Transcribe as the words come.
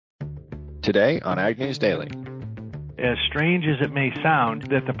Today on Ag News Daily. As strange as it may sound,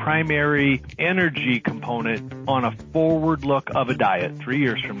 that the primary energy component on a forward look of a diet 3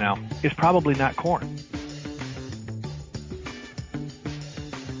 years from now is probably not corn.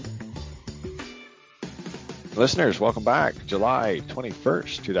 Listeners, welcome back. July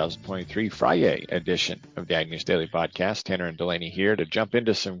 21st, 2023, Friday edition of the Ag News Daily podcast. Tanner and Delaney here to jump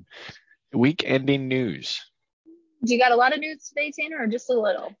into some week-ending news. Do you got a lot of news today, Tanner, or just a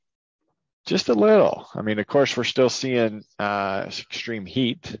little? Just a little. I mean, of course, we're still seeing extreme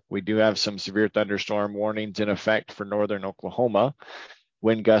heat. We do have some severe thunderstorm warnings in effect for northern Oklahoma.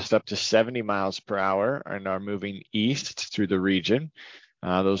 Wind gusts up to 70 miles per hour and are moving east through the region.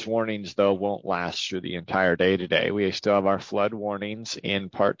 Those warnings, though, won't last through the entire day today. We still have our flood warnings in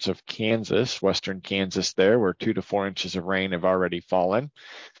parts of Kansas, western Kansas there, where 2 to 4 inches of rain have already fallen.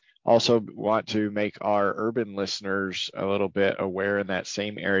 Also want to make our urban listeners a little bit aware in that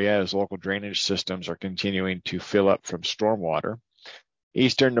same area as local drainage systems are continuing to fill up from stormwater.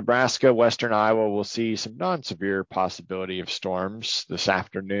 Eastern Nebraska, western Iowa will see some non-severe possibility of storms this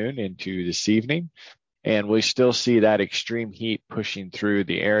afternoon into this evening, and we still see that extreme heat pushing through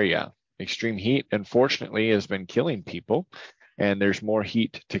the area. Extreme heat, unfortunately, has been killing people, and there's more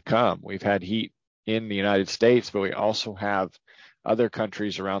heat to come. We've had heat in the United States, but we also have other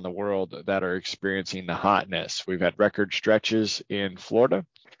countries around the world that are experiencing the hotness. We've had record stretches in Florida.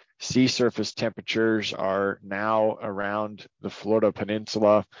 Sea surface temperatures are now around the Florida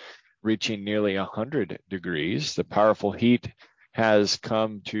Peninsula, reaching nearly 100 degrees. The powerful heat has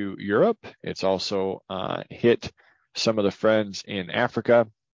come to Europe. It's also hit some of the friends in Africa.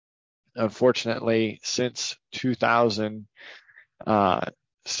 Unfortunately, since 2000,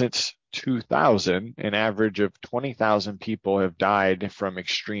 an average of 20,000 people have died from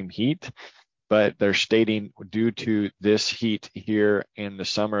extreme heat, but they're stating due to this heat here in the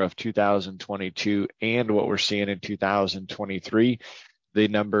summer of 2022 and what we're seeing in 2023, the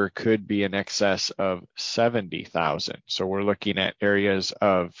number could be in excess of 70,000. So we're looking at areas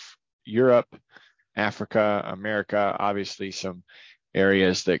of Europe, Africa, America, obviously some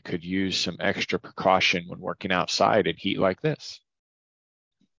areas that could use some extra precaution when working outside in heat like this.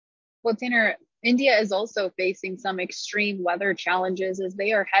 Well, Tanner, India is also facing some extreme weather challenges as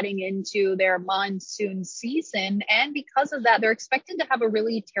they are heading into their monsoon season. And because of that, they're expected to have a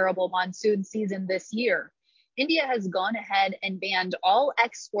really terrible monsoon season this year. India has gone ahead and banned all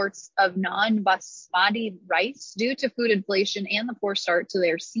exports of non-basmati rice due to food inflation and the poor start to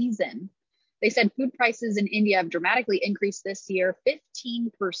their season. They said food prices in India have dramatically increased this year,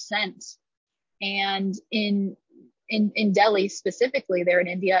 15%. And in Delhi specifically, there in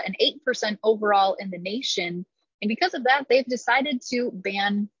India, and 8% overall in the nation. And because of that, they've decided to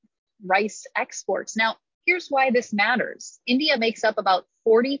ban rice exports. Now, here's why this matters. India makes up about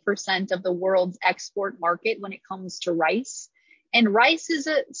 40% of the world's export market when it comes to rice. And rice is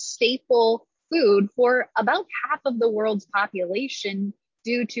a staple food for about half of the world's population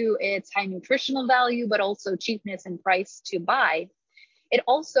due to its high nutritional value, but also cheapness and price to buy. It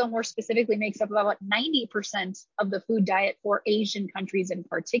also more specifically makes up about 90% of the food diet for Asian countries in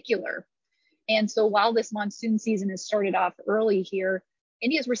particular. And so while this monsoon season has started off early here,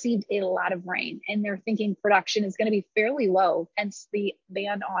 India's received a lot of rain and they're thinking production is going to be fairly low, hence the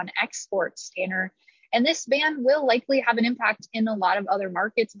ban on exports, Tanner. And this ban will likely have an impact in a lot of other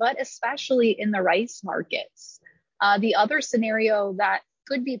markets, but especially in the rice markets. The other scenario that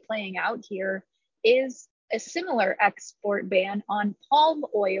could be playing out here is a similar export ban on palm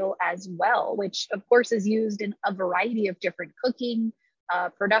oil as well, which of course is used in a variety of different cooking,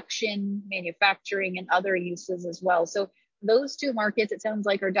 production, manufacturing, and other uses as well. So those two markets, it sounds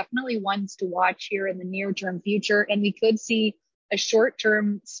like, are definitely ones to watch here in the near term future. And we could see a short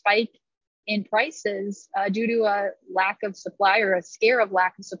term spike in prices due to a lack of supply or a scare of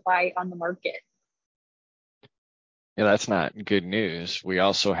lack of supply on the market. Yeah, that's not good news. We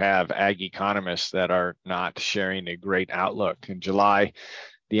also have ag economists that are not sharing a great outlook. In July,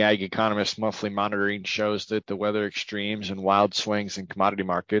 the Ag Economist monthly monitoring shows that the weather extremes and wild swings in commodity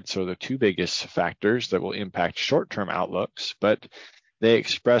markets are the two biggest factors that will impact short-term outlooks, but they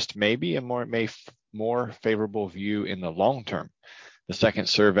expressed maybe a more favorable view in the long term. The second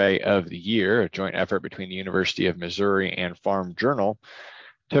survey of the year, a joint effort between the University of Missouri and Farm Journal,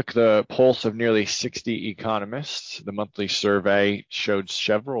 took the pulse of nearly 60 economists. The monthly survey showed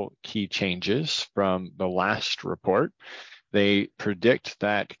several key changes from the last report. They predict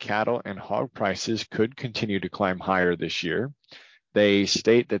that cattle and hog prices could continue to climb higher this year. They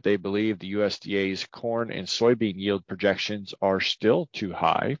state that they believe the USDA's corn and soybean yield projections are still too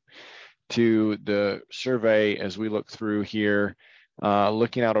high. To the survey, as we look through here,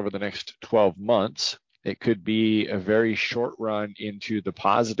 Looking out over the next 12 months, it could be a very short run into the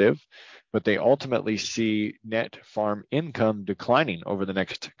positive, but they ultimately see net farm income declining over the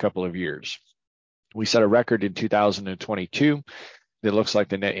next couple of years. We set a record in 2022. It looks like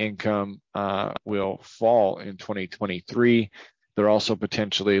the net income will fall in 2023. They're also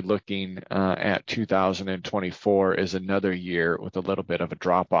potentially looking at 2024 as another year with a little bit of a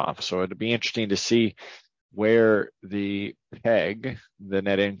drop off. So it'll be interesting to see where the peg, the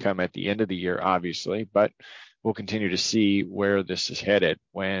net income at the end of the year, obviously, but we'll continue to see where this is headed.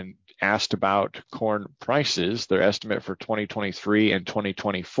 When asked about corn prices, their estimate for 2023 and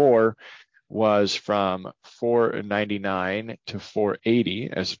 2024 was from $4.99 to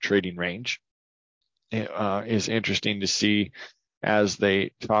 $4.80 as a trading range. It is interesting to see as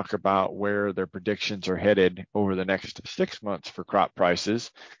they talk about where their predictions are headed over the next 6 months for crop prices.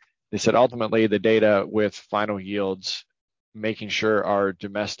 They said ultimately the data with final yields, making sure our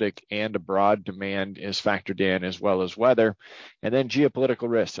domestic and abroad demand is factored in, as well as weather, and then geopolitical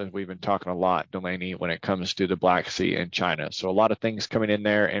risks, as we've been talking a lot, Delaney, when it comes to the Black Sea and China. So a lot of things coming in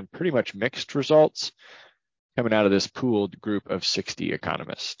there and pretty much mixed results coming out of this pooled group of 60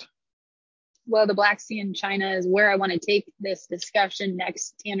 economists. Well, the Black Sea and China is where I want to take this discussion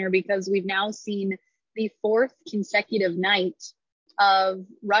next, Tanner, because we've now seen the 4th consecutive night of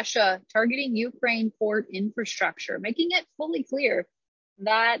Russia targeting Ukraine port infrastructure, making it fully clear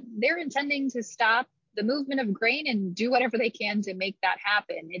that they're intending to stop the movement of grain and do whatever they can to make that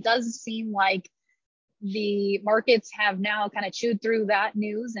happen. It does seem like the markets have now kind of chewed through that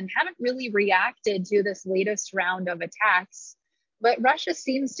news and haven't really reacted to this latest round of attacks. But Russia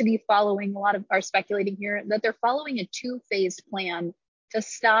seems to be following, a lot of are speculating here, that they're following a 2-phase plan to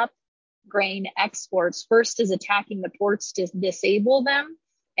stop grain exports. First is attacking the ports to disable them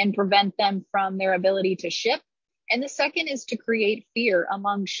and prevent them from their ability to ship. And the second is to create fear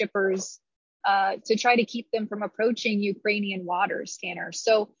among shippers to try to keep them from approaching Ukrainian waters, Tanner.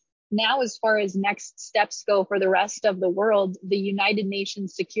 So now, as far as next steps go for the rest of the world, the United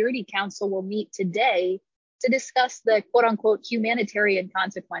Nations Security Council will meet today to discuss the quote unquote humanitarian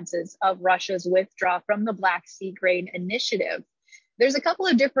consequences of Russia's withdrawal from the Black Sea Grain Initiative. There's a couple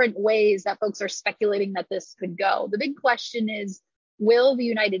of different ways that folks are speculating that this could go. The big question is, will the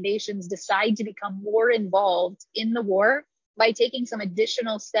United Nations decide to become more involved in the war by taking some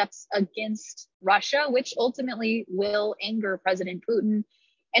additional steps against Russia, which ultimately will anger President Putin?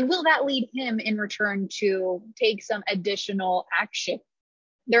 And will that lead him in return to take some additional action?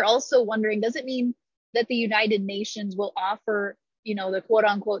 They're also wondering, does it mean that the United Nations will offer, the quote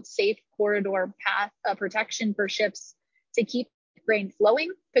unquote safe corridor path protection for ships to keep grain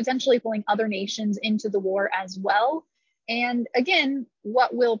flowing, potentially pulling other nations into the war as well? And again,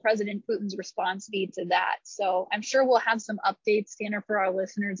 what will President Putin's response be to that? So I'm sure we'll have some updates, Tanner, for our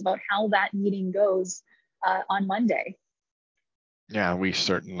listeners about how that meeting goes on Monday. Yeah, we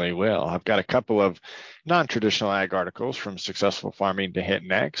certainly will. I've got a couple of non-traditional ag articles from Successful Farming to hit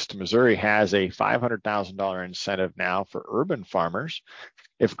next. Missouri has a $500,000 incentive now for urban farmers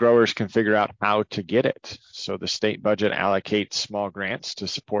if growers can figure out how to get it. So the state budget allocates small grants to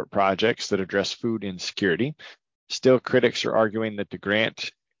support projects that address food insecurity. Still, critics are arguing that the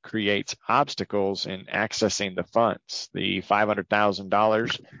grant creates obstacles in accessing the funds. The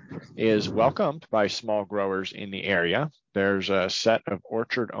 $500,000 is welcomed by small growers in the area. There's a set of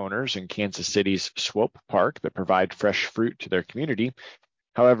orchard owners in Kansas City's Swope Park that provide fresh fruit to their community.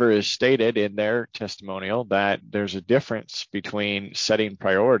 However, as stated in their testimonial, that there's a difference between setting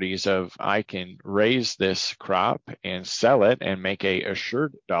priorities of I can raise this crop and sell it and make a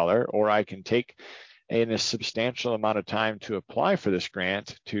assured dollar, or I can take in a substantial amount of time to apply for this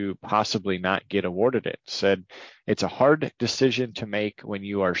grant to possibly not get awarded it. Said, it's a hard decision to make when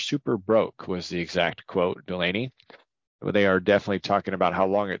you are super broke, was the exact quote, Delaney. They are definitely talking about how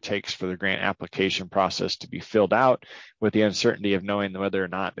long it takes for the grant application process to be filled out with the uncertainty of knowing whether or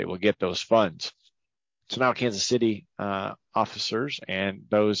not they will get those funds. So now Kansas City officers and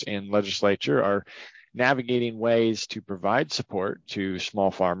those in legislature are navigating ways to provide support to small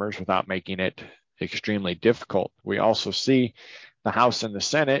farmers without making it extremely difficult. We also see the House and the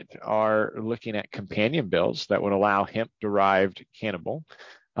Senate are looking at companion bills that would allow hemp-derived cannabis,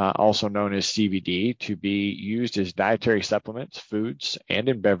 also known as CBD, to be used as dietary supplements, foods, and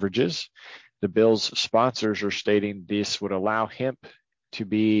in beverages. The bill's sponsors are stating this would allow hemp to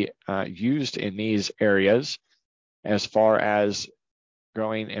be used in these areas as far as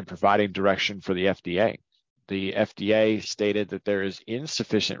growing and providing direction for the FDA. The FDA stated that there is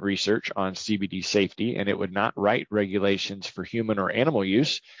insufficient research on CBD safety, and it would not write regulations for human or animal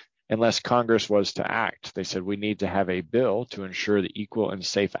use, unless Congress was to act. They said we need to have a bill to ensure the equal and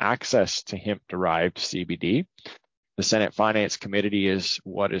safe access to hemp-derived CBD. The Senate Finance Committee is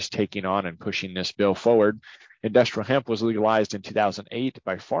what is taking on and pushing this bill forward. Industrial hemp was legalized in 2008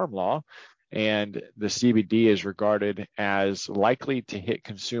 by farm law, and the CBD is regarded as likely to hit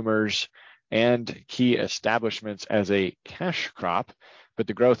consumers and key establishments as a cash crop. But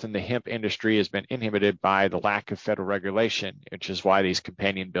the growth in the hemp industry has been inhibited by the lack of federal regulation, which is why these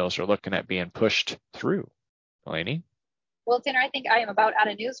companion bills are looking at being pushed through. Delaney? Well, Tanner, I think I am about out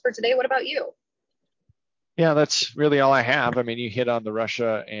of news for today. What about you? Yeah, that's really all I have. I mean, you hit on the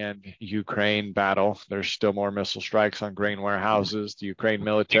Russia and Ukraine battle. There's still more missile strikes on grain warehouses. The Ukraine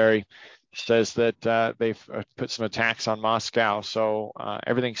military says that they've put some attacks on Moscow. So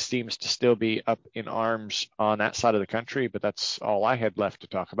everything seems to still be up in arms on that side of the country. But that's all I had left to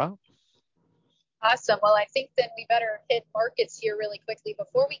talk about. Awesome. Well, I think then we better hit markets here really quickly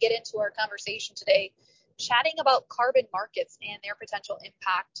before we get into our conversation today, chatting about carbon markets and their potential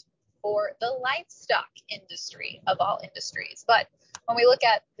impact for the livestock industry of all industries. But when we look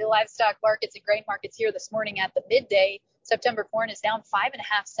at the livestock markets and grain markets here this morning at the midday, September corn is down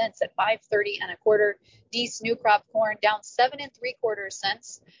 5.5 cents at 5.30 1/4. Dees new crop corn down 7 3/4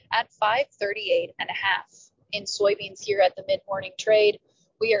 cents at 5.38 1/2. In soybeans here at the mid-morning trade,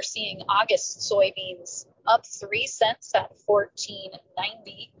 we are seeing August soybeans up 3 cents at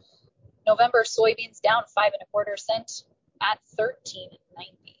 14.90. November soybeans down 5 1/4 cents at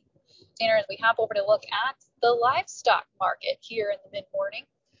 13.90. Tanner, as we hop over to look at the livestock market here in the mid-morning,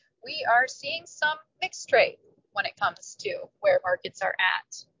 we are seeing some mixed trade when it comes to where markets are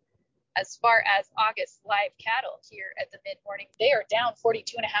at. As far as August live cattle here at the mid-morning, they are down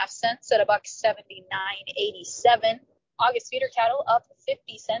 42.5 cents at $179.87. August feeder cattle up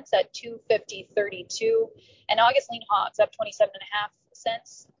 50 cents at $250.32, and August lean hogs up 27.5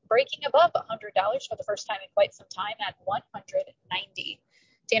 cents, breaking above $100 for the first time in quite some time at $190.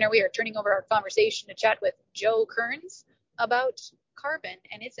 Tanner, we are turning over our conversation to chat with Joe Kerns about carbon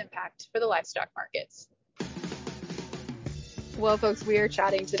and its impact for the livestock markets. Well, folks, we are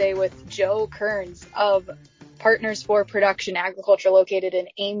chatting today with Joe Kerns of Partners for Production Agriculture located in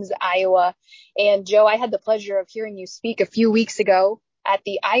Ames, Iowa. And Joe, I had the pleasure of hearing you speak a few weeks ago at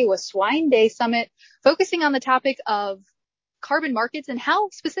the Iowa Swine Day Summit, focusing on the topic of carbon markets and how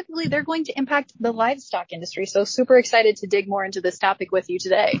specifically they're going to impact the livestock industry. So super excited to dig more into this topic with you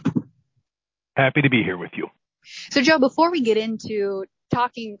today. Happy to be here with you. So Joe, before we get into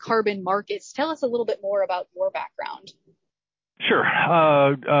talking carbon markets, tell us a little bit more about your background. Sure.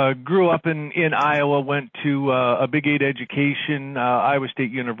 Grew up in Iowa, went to a Big 8 education, Iowa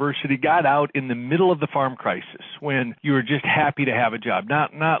State University, got out in the middle of the farm crisis when you were just happy to have a job.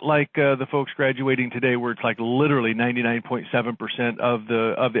 Not like the folks graduating today where it's like literally 99.7% of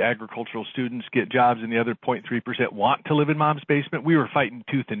the agricultural students get jobs and the other 0.3% want to live in mom's basement. We were fighting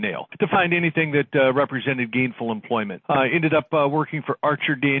tooth and nail to find anything that represented gainful employment. Ended up working for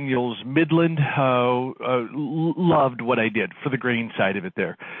Archer Daniels Midland. Loved what I did for the grain side of it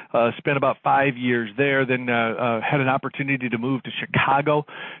there. Spent about 5 years there, then had an opportunity to move to Chicago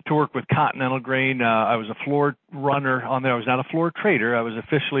to work with Continental Grain. I was a floor runner on there. I was not a floor trader. I was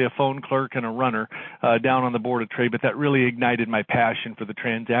officially a phone clerk and a runner down on the board of trade, but that really ignited my passion for the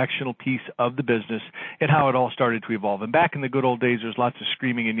transactional piece of the business and how it all started to evolve. And back in the good old days, there was lots of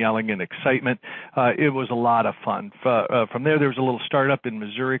screaming and yelling and excitement. It was a lot of fun. From there was a little startup in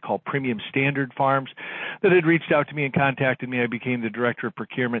Missouri called Premium Standard Farms that had reached out to me and contacted me. I became the director of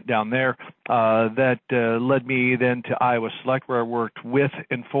procurement down there. That led me then to Iowa Select, where I worked with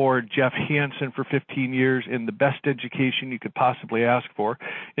and for Jeff Hansen for 15 years in the best education you could possibly ask for.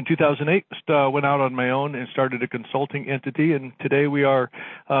 In 2008, went out on my own and started a consulting entity, and today we are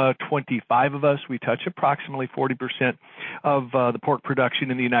 25 of us. We touch approximately 40% of the pork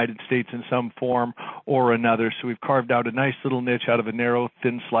production in the United States in some form or another. So we've carved out a nice little niche out of a narrow,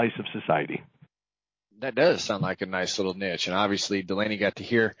 thin slice of society. That does sound like a nice little niche. And obviously, Delaney got to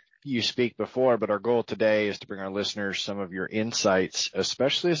hear you speak before, but our goal today is to bring our listeners some of your insights,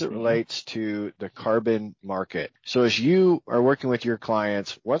 especially as it relates to the carbon market. So as you are working with your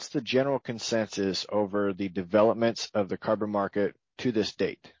clients, what's the general consensus over the developments of the carbon market to this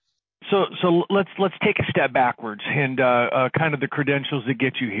date? So let's take a step backwards and kind of the credentials that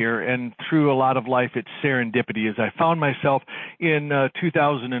get you here. And through a lot of life, it's serendipity. As I found myself in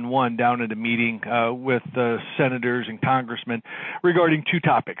 2001 down at a meeting with senators and congressmen regarding two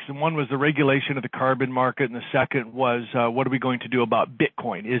topics. And one was the regulation of the carbon market, and the second was what are we going to do about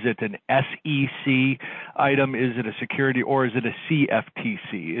Bitcoin? Is it an SEC item? Is it a security, or is it a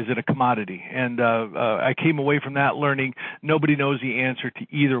CFTC? Is it a commodity? And I came away from that learning nobody knows the answer to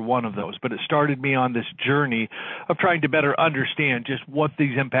either one of those, but it started me on this journey of trying to better understand just what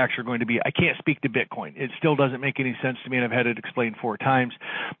these impacts are going to be. I can't speak to Bitcoin. It still doesn't make any sense to me, and I've had it explained 4 times.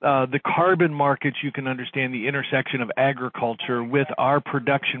 The carbon markets, you can understand the intersection of agriculture with our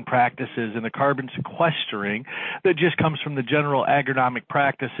production practices and the carbon sequestering that just comes from the general agronomic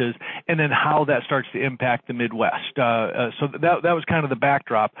practices, and then how that starts to impact the Midwest. So that was kind of the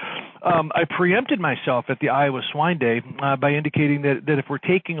backdrop. I preempted myself at the Iowa Swine Day by indicating that if we're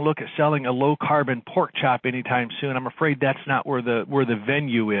taking a look at selling a low carbon pork chop anytime soon, I'm afraid that's not where the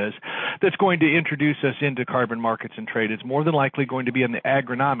venue is that's going to introduce us into carbon markets and trade. It's more than likely going to be on the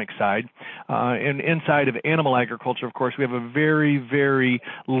agronomic side. And inside of animal agriculture, of course, we have a very, very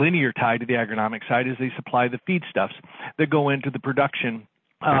linear tie to the agronomic side as they supply the feedstuffs that go into the production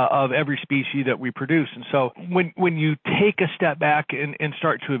of every species that we produce. And so when you take a step back and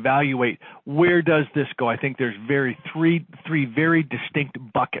start to evaluate where does this go, I think there's three very distinct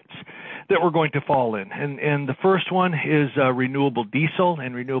buckets that we're going to fall in. And the first one is renewable diesel,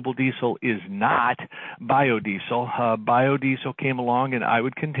 and renewable diesel is not biodiesel. Biodiesel came along, and I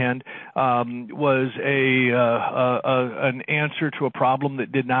would contend was an answer to a problem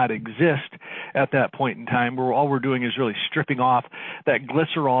that did not exist at that point in time, where all we're doing is really stripping off that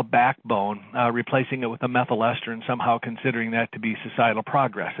glycerol backbone, replacing it with a methyl ester, and somehow considering that to be societal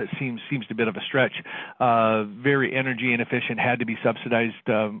progress. It seems a bit of a stretch. Very energy inefficient, had to be subsidized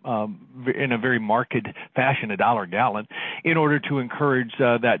in a very marked fashion, $1 a gallon, in order to encourage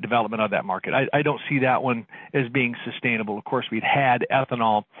that development of that market. I don't see that one as being sustainable. Of course, we'd had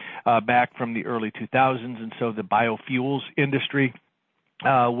ethanol back from the early 2000s, and so the biofuels industry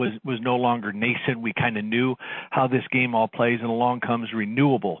was no longer nascent. We kind of knew how this game all plays, and along comes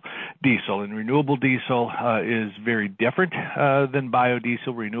renewable diesel. And renewable diesel is very different than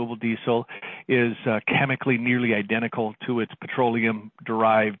biodiesel. Renewable diesel is chemically nearly identical to its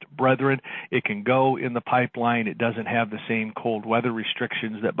petroleum-derived brethren. It can go in the pipeline. It doesn't have the same cold weather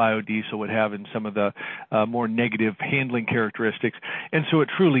restrictions that biodiesel would have in some of the more negative handling characteristics. And so it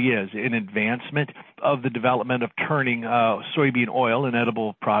truly is an advancement of the development of turning soybean oil, an edible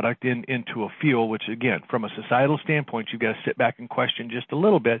product, into a fuel, which, again, from a societal standpoint, you've got to sit back and question just a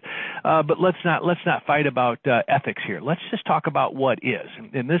little bit. But let's not fight about ethics here. Let's just talk about what is.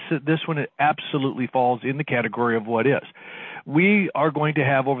 And this one absolutely falls in the category of what is. We are going to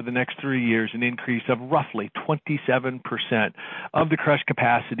have over the next 3 years an increase of roughly 27% of the crush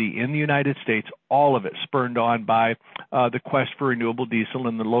capacity in the United States, all of it spurred on by the quest for renewable diesel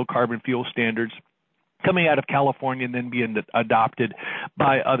and the low carbon fuel standards coming out of California and then being adopted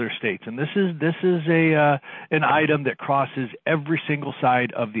by other states. And this is an item that crosses every single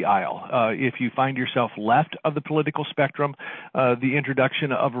side of the aisle. If you find yourself left of the political spectrum, the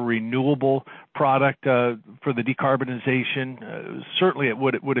introduction of a renewable product for the decarbonization, certainly it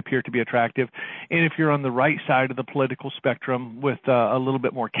would appear to be attractive. And if you're on the right side of the political spectrum with a little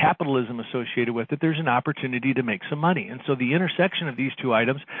bit more capitalism associated with it, there's an opportunity to make some money. And so the intersection of these two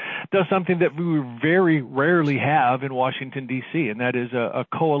items does something that we very rarely have in Washington, D.C., and that is a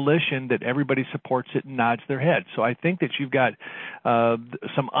coalition that everybody supports it and nods their head. So I think that you've got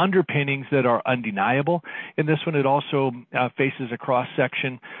some underpinnings that are undeniable. In this one, it also faces a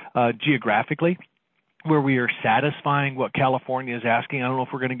cross-section geographically, where we are satisfying what California is asking. I don't know if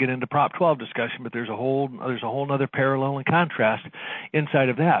we're going to get into Prop 12 discussion, but there's a whole other parallel and contrast inside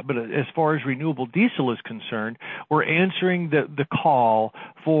of that. But as far as renewable diesel is concerned, we're answering the call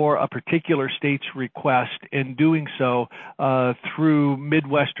for a particular state's request and doing so through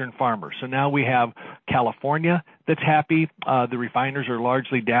Midwestern farmers. So now we have California that's happy. The refiners are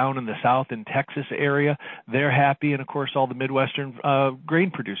largely down in the South and Texas area. They're happy. And, of course, all the Midwestern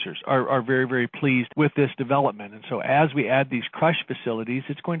grain producers are very, very pleased with this development. And so as we add these crush facilities,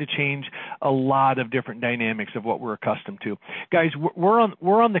 it's going to change a lot of different dynamics of what we're accustomed to. Guys, we're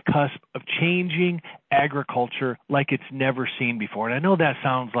on the cusp of changing agriculture like it's never seen before. And I know that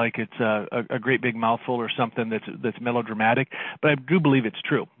sounds like it's a great big mouthful or something that's melodramatic, but I do believe it's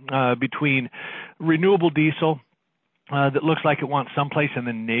true. Between renewable diesel that looks like it wants someplace in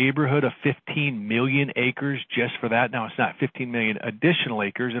the neighborhood of 15 million acres just for that. Now, it's not 15 million additional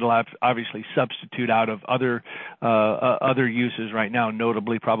acres. It'll obviously substitute out of other uses right now,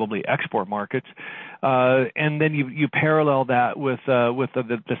 notably probably export markets. And then you parallel that with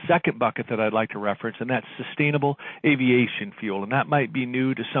the second bucket that I'd like to reference, and that's sustainable aviation fuel. And that might be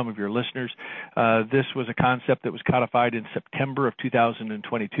new to some of your listeners. This was a concept that was codified in September of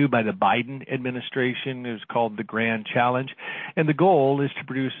 2022 by the Biden administration. It was called the Grand Challenge. And the goal is to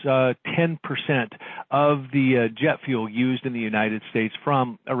produce 10% of the jet fuel used in the United States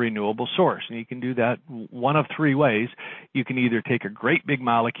from a renewable source. And you can do that one of three ways. You can either take a great big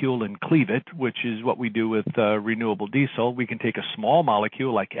molecule and cleave it, which is what we do with renewable diesel. We can take a small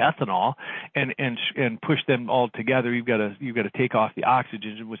molecule like ethanol and push them all together. You've got to take off the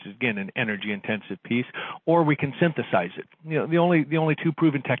oxygen, which is again an energy intensive piece, or we can synthesize it. The only two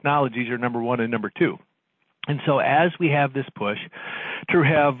proven technologies are number one and number two. And so as we have this push to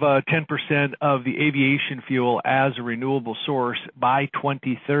have 10% of the aviation fuel as a renewable source by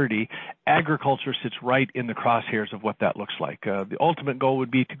 2030, agriculture sits right in the crosshairs of what that looks like. The ultimate goal would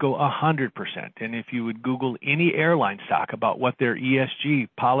be to go 100%. And if you would Google any airline stock about what their ESG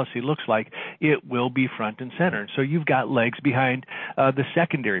policy looks like, it will be front and center. So you've got legs behind the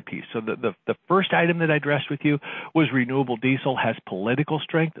secondary piece. So the first item that I addressed with you was renewable diesel has political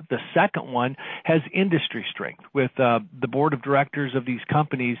strength. The second one has industry strength, with the board of directors of these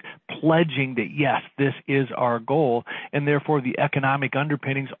companies pledging that, yes, this is our goal, and therefore the economic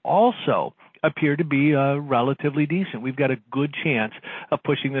underpinnings also appear to be relatively decent. We've got a good chance of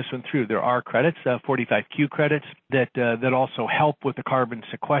pushing this one through. There are credits, 45Q credits, that also help with the carbon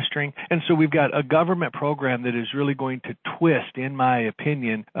sequestering. And so we've got a government program that is really going to twist, in my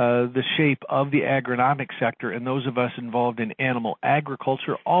opinion, the shape of the agronomic sector, and those of us involved in animal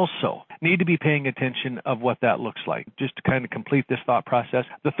agriculture also need to be paying attention of what that looks like. Just to kind of complete this thought process,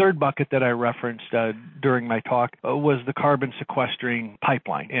 the third bucket that I referenced during my talk was the carbon sequestering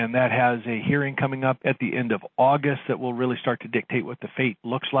pipeline, and that has a hearing coming up at the end of August that will really start to dictate what the fate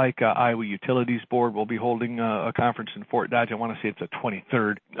looks like. Iowa Utilities Board will be holding a conference in Fort Dodge. I want to say it's the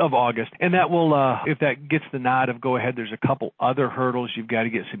 23rd of August. And that will, if that gets the nod of go ahead, there's a couple other hurdles. You've got to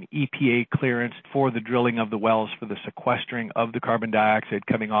get some EPA clearance for the drilling of the wells for the sequestering of the carbon dioxide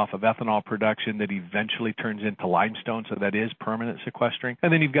coming off of ethanol production that eventually turns into limestone. So that is permanent sequestering.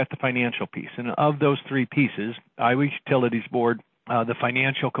 And then you've got the financial piece. And of those three pieces, Iowa Utilities Board, the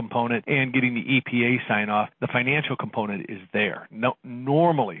financial component, and getting the EPA sign-off, the financial component is there. No,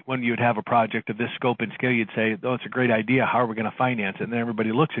 normally, when you'd have a project of this scope and scale, you'd say, oh, it's a great idea. How are we going to finance it? And then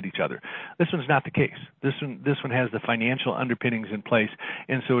everybody looks at each other. This one's not the case. This one has the financial underpinnings in place,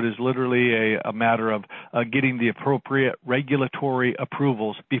 and so it is literally a matter of getting the appropriate regulatory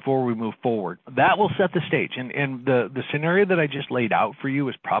approvals before we move forward. That will set the stage, and the scenario that I just laid out for you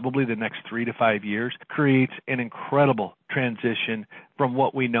is probably the next 3 to 5 years, creates an incredible transition from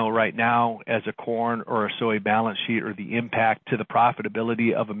what we know right now as a corn or a soy balance sheet, or the impact to the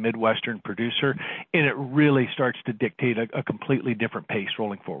profitability of a Midwestern producer, and it really starts to dictate a completely different pace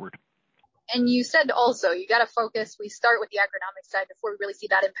rolling forward. And you said also you got to focus. We start with the agronomic side before we really see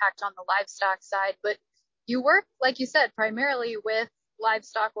that impact on the livestock side. But you work, like you said, primarily with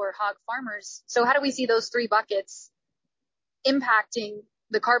livestock or hog farmers. So how do we see those three buckets impacting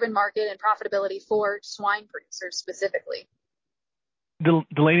the carbon market and profitability for swine producers specifically?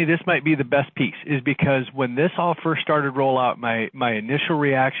 Delaney, this might be the best piece, is because when this all first started to roll out, my initial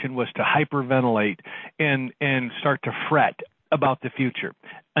reaction was to hyperventilate and start to fret about the future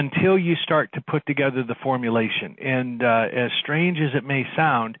until you start to put together the formulation. And as strange as it may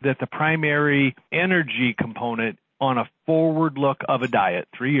sound, that the primary energy component on a forward look of a diet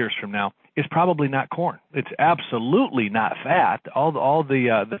 3 years from now is probably not corn. It's absolutely not fat. All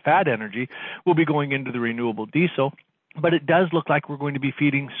the fat energy will be going into the renewable diesel. But it does look like we're going to be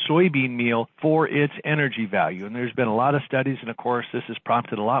feeding soybean meal for its energy value. And there's been a lot of studies, and of course, this has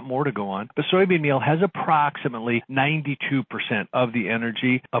prompted a lot more to go on. But soybean meal has approximately 92% of the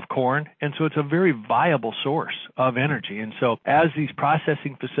energy of corn. And so it's a very viable source of energy. And so as these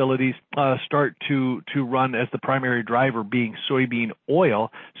processing facilities start to run as the primary driver being soybean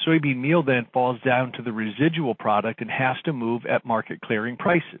oil, soybean meal then falls down to the residual product and has to move at market clearing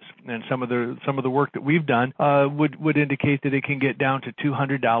prices. And some of the work that we've done would indicate that it can get down to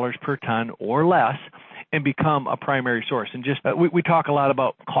 $200 per ton or less and become a primary source. And just we talk a lot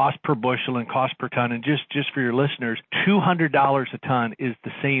about cost per bushel and cost per ton, and just for your listeners, $200 a ton is the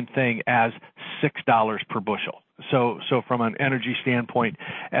same thing as $6 per bushel. So from an energy standpoint,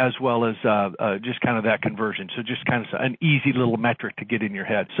 as well as just kind of that conversion. So just kind of an easy little metric to get in your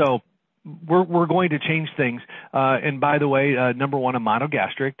head. So we're going to change things. And by the way, number one, a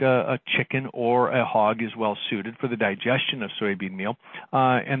monogastric, a chicken or a hog is well suited for the digestion of soybean meal,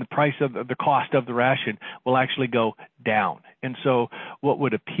 and the cost of the ration will actually go down. And so what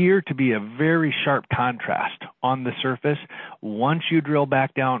would appear to be a very sharp contrast on the surface, once you drill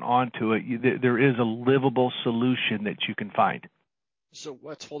back down onto it, there is a livable solution that you can find. So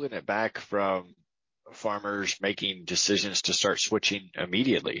what's holding it back from farmers making decisions to start switching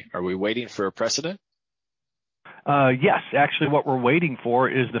immediately? Are we waiting for a precedent? Yes, actually what we're waiting for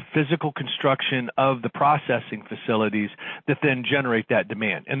is the physical construction of the processing facilities that then generate that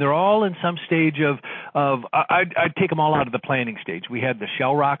demand. And they're all in some stage I'd take them all out of the planning stage. We had the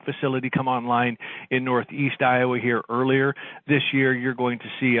Shell Rock facility come online in northeast Iowa here earlier this year. You're going to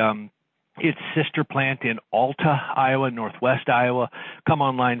see its sister plant in Alta, Iowa, northwest Iowa, come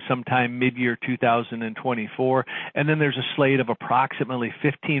online sometime mid-year 2024. And then there's a slate of approximately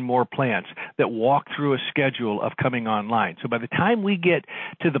 15 more plants that walk through a schedule of coming online. So by the time we get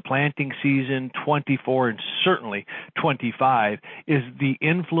to the planting season 24 and certainly 25, is the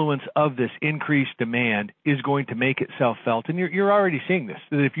influence of this increased demand is going to make itself felt. And you're already seeing this.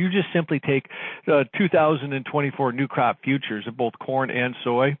 That if you just simply take 2024 new crop futures of both corn and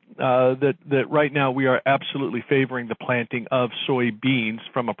soy, that right now we are absolutely favoring the planting of soybeans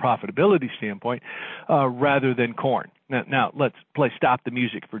from a profitability standpoint rather than corn. Now let's stop the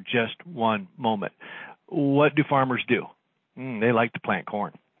music for just one moment. What do farmers do? They like to plant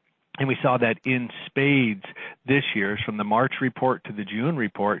corn. And we saw that in spades this year, from the March report to the June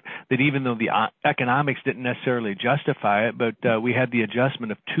report, that even though the economics didn't necessarily justify it, but we had the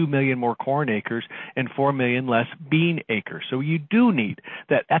adjustment of 2 million more corn acres and 4 million less bean acres. So you do need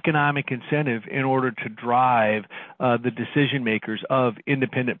that economic incentive in order to drive the decision makers of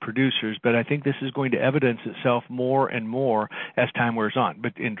independent producers. But I think this is going to evidence itself more and more as time wears on.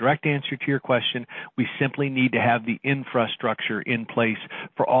 But in direct answer to your question, we simply need to have the infrastructure in place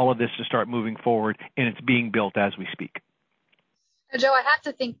for all of this to start moving forward, and it's being built as we speak. Joe, I have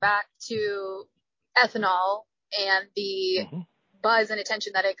to think back to ethanol and the buzz and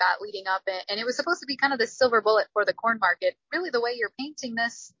attention that it got leading up, and it was supposed to be kind of the silver bullet for the corn market. Really, the way you're painting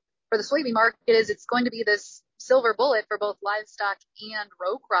this for the soybean market is it's going to be this silver bullet for both livestock and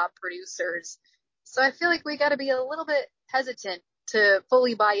row crop producers. So I feel like we got to be a little bit hesitant to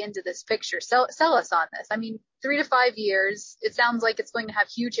fully buy into this picture. Sell us on this. I mean, 3 to 5 years, it sounds like it's going to have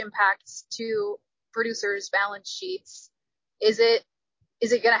huge impacts to producers' balance sheets. Is it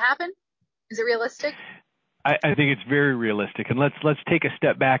going to happen? Is it realistic? I think it's very realistic. And let's take a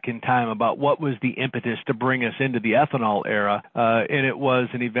step back in time about what was the impetus to bring us into the ethanol era. And it was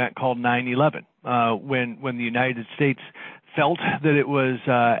an event called 9/11, when the United States felt that it was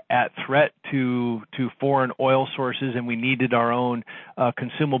at threat to foreign oil sources, and we needed our own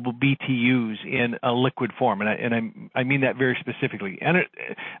consumable BTUs in a liquid form. And I mean that very specifically. And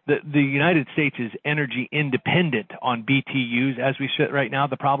the United States is energy independent on BTUs as we sit right now.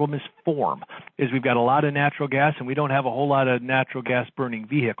 The problem is form, is we've got a lot of natural gas, and we don't have a whole lot of natural gas burning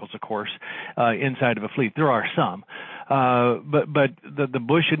vehicles, of course, inside of a fleet. There are some. But the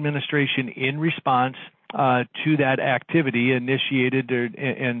Bush administration, in response to that activity, initiated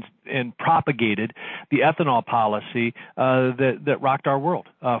and propagated the ethanol policy that rocked our world.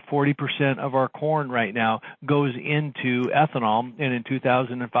 40% of our corn right now goes into ethanol, and in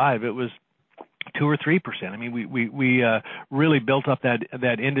 2005 it was 2 or 3%. I mean, we really built up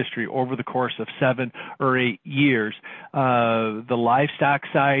that industry over the course of 7 or 8 years. The livestock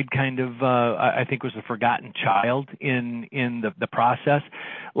side kind of, I think, was the forgotten child in the process.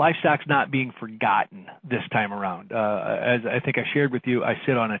 Livestock's not being forgotten this time around. As I think I shared with you, I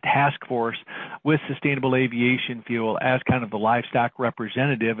sit on a task force with Sustainable Aviation Fuel as kind of the livestock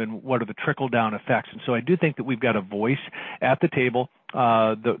representative, and what are the trickle-down effects. And so I do think that we've got a voice at the table.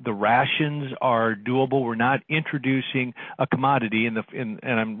 The rations are doable. We're not introducing a commodity and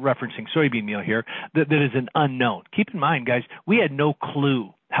I'm referencing soybean meal here that is an unknown. Keep in mind, guys, we had no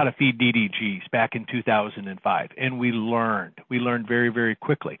clue how to feed DDGs back in 2005, and we learned very, very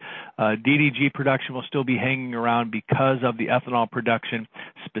quickly. DDG production will still be hanging around because of the ethanol production,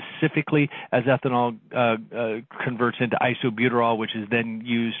 specifically as ethanol converts into isobutyrol, which is then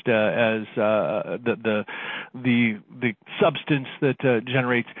used as the substance that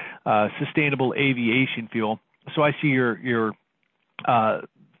generates sustainable aviation fuel. So I see your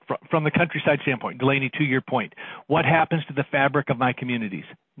from the countryside standpoint, Delaney, to your point, what happens to the fabric of my communities?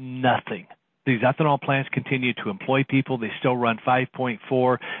 Nothing. These ethanol plants continue to employ people. They still run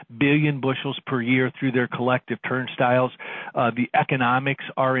 5.4 billion bushels per year through their collective turnstiles. The economics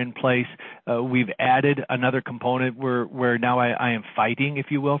are in place. We've added another component where now I am fighting, if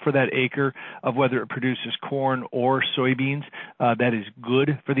you will, for that acre of whether it produces corn or soybeans. That is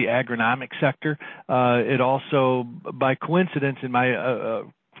good for the agronomic sector. It also, by coincidence, in my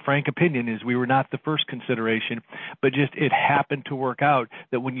frank opinion, is we were not the first consideration, but just it happened to work out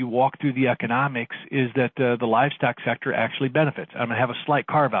that when you walk through the economics is that the livestock sector actually benefits. I'm going to have a slight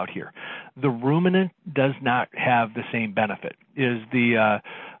carve out here. The ruminant does not have the same benefit. Is the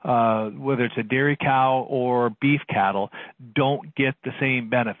whether it's a dairy cow or beef cattle don't get the same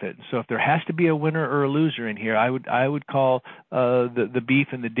benefit. So if there has to be a winner or a loser in here, I would call the beef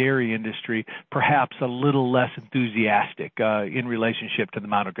and the dairy industry perhaps a little less enthusiastic in relationship to the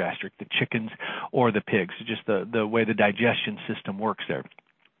monogastric, the chickens or the pigs, just the way the digestion system works there.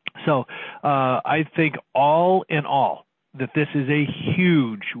 So I think all in all that this is a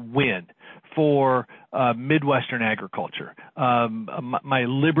huge win for Midwestern agriculture. My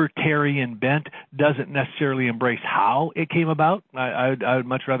libertarian bent doesn't necessarily embrace how it came about. I would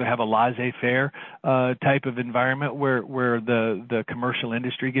much rather have a laissez-faire type of environment where the commercial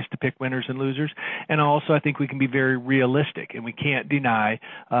industry gets to pick winners and losers. And also, I think we can be very realistic, and we can't deny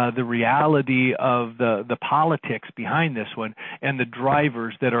the reality of the politics behind this one and the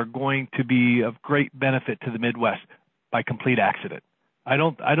drivers that are going to be of great benefit to the Midwest by complete accident. I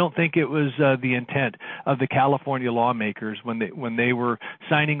don't think it was the intent of the California lawmakers when they were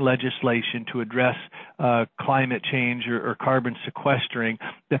signing legislation to address climate change or carbon sequestering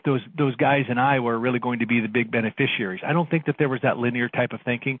that those guys in Iowa are really going to be the big beneficiaries. I don't think that there was that linear type of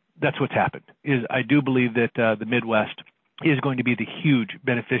thinking. That's what's happened. I do believe that the Midwest is going to be the huge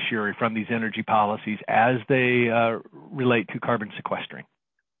beneficiary from these energy policies as they relate to carbon sequestering.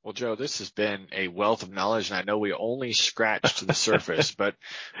 Well, Joe, this has been a wealth of knowledge, and I know we only scratched the surface, but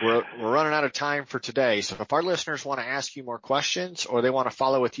we're running out of time for today. So if our listeners want to ask you more questions or they want to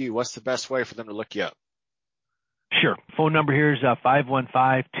follow with you, what's the best way for them to look you up? Sure. Phone number here is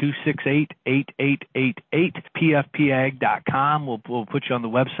 515-268-8888, pfpag.com. We'll put you on the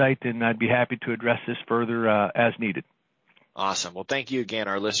website, and I'd be happy to address this further as needed. Awesome. Well, thank you again.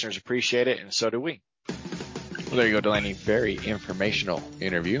 Our listeners appreciate it, and so do we. Well, there you go, Delaney. Very informational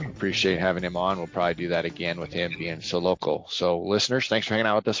interview. Appreciate having him on. We'll probably do that again with him being so local. So, listeners, thanks for hanging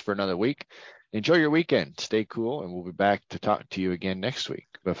out with us for another week. Enjoy your weekend. Stay cool, and we'll be back to talk to you again next week.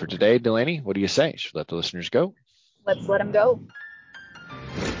 But for today, Delaney, what do you say? Should we let the listeners go? Let's let them go.